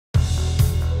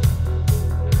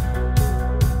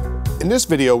In this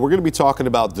video, we're going to be talking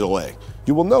about delay.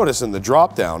 You will notice in the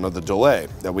drop-down of the delay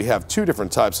that we have two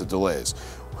different types of delays.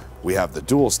 We have the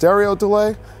dual stereo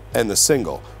delay and the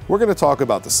single. We're going to talk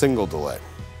about the single delay.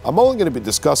 I'm only going to be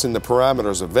discussing the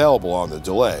parameters available on the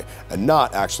delay and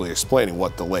not actually explaining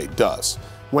what delay does.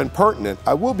 When pertinent,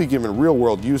 I will be giving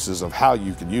real-world uses of how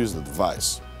you can use the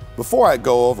device. Before I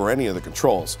go over any of the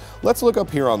controls, let's look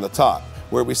up here on the top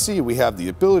where we have the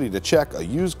ability to check a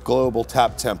use global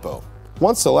tap tempo.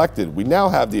 Once selected, we now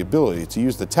have the ability to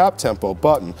use the tap tempo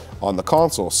button on the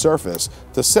console surface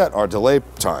to set our delay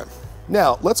time.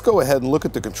 Now, let's go ahead and look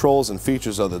at the controls and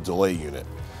features of the delay unit.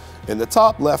 In the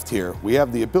top left here, we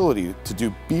have the ability to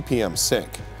do BPM sync.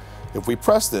 If we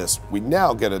press this, we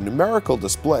now get a numerical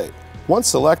display. Once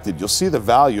selected, you'll see the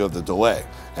value of the delay,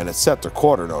 and it's set to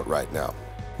quarter note right now.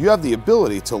 You have the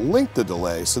ability to link the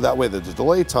delay so that way the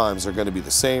delay times are going to be the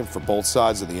same for both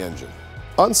sides of the engine.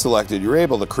 Unselected, you're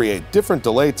able to create different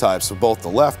delay types for both the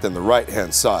left and the right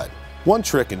hand side. One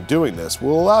trick in doing this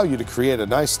will allow you to create a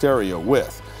nice stereo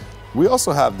width. We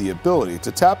also have the ability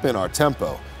to tap in our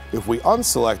tempo. If we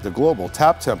unselect the global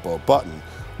tap tempo button,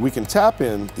 we can tap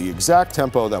in the exact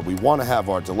tempo that we want to have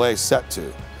our delay set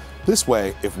to. This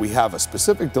way, if we have a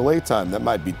specific delay time that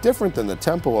might be different than the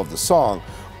tempo of the song,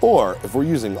 or if we're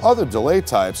using other delay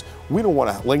types, we don't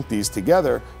want to link these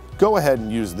together, go ahead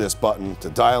and use this button to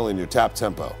dial in your tap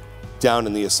tempo. Down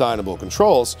in the assignable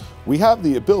controls, we have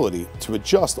the ability to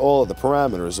adjust all of the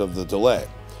parameters of the delay.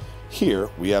 Here,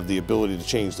 we have the ability to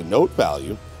change the note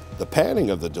value, the panning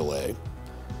of the delay,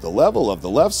 the level of the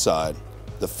left side,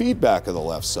 the feedback of the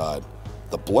left side,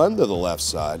 the blend of the left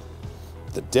side,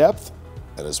 the depth,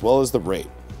 and as well as the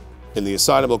rate. In the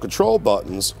assignable control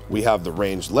buttons, we have the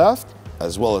range left,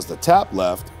 as well as the tap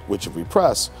left, which if we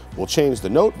press, will change the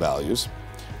note values.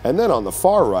 And then on the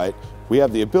far right, we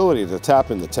have the ability to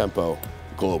tap in the tempo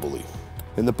globally.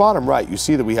 In the bottom right, you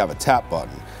see that we have a tap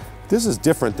button. This is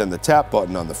different than the tap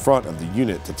button on the front of the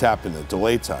unit to tap in the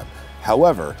delay time.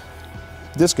 However,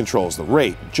 this controls the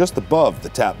rate just above the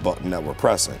tap button that we're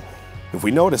pressing. If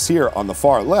we notice here on the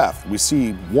far left, we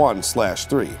see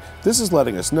 1/3. This is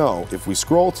letting us know if we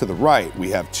scroll to the right,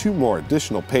 we have two more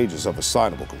additional pages of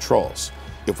assignable controls.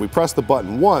 If we press the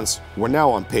button once, we're now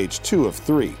on page 2 of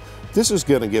 3. This is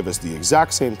going to give us the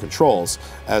exact same controls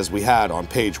as we had on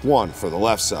page 1 for the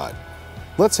left side.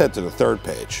 Let's head to the third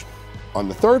page. On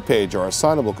the third page, our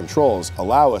assignable controls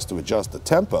allow us to adjust the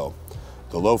tempo,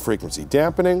 the low frequency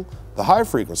dampening, the high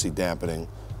frequency dampening,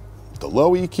 the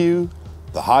low EQ,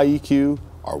 the high EQ,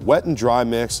 our wet and dry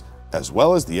mix, as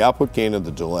well as the output gain of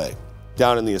the delay.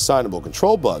 Down in the assignable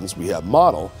control buttons, we have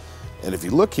model, and if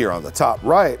you look here on the top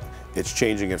right, it's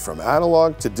changing it from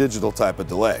analog to digital type of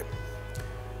delay.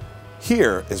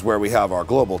 Here is where we have our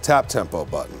global tap tempo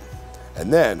button,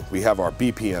 and then we have our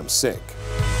BPM sync.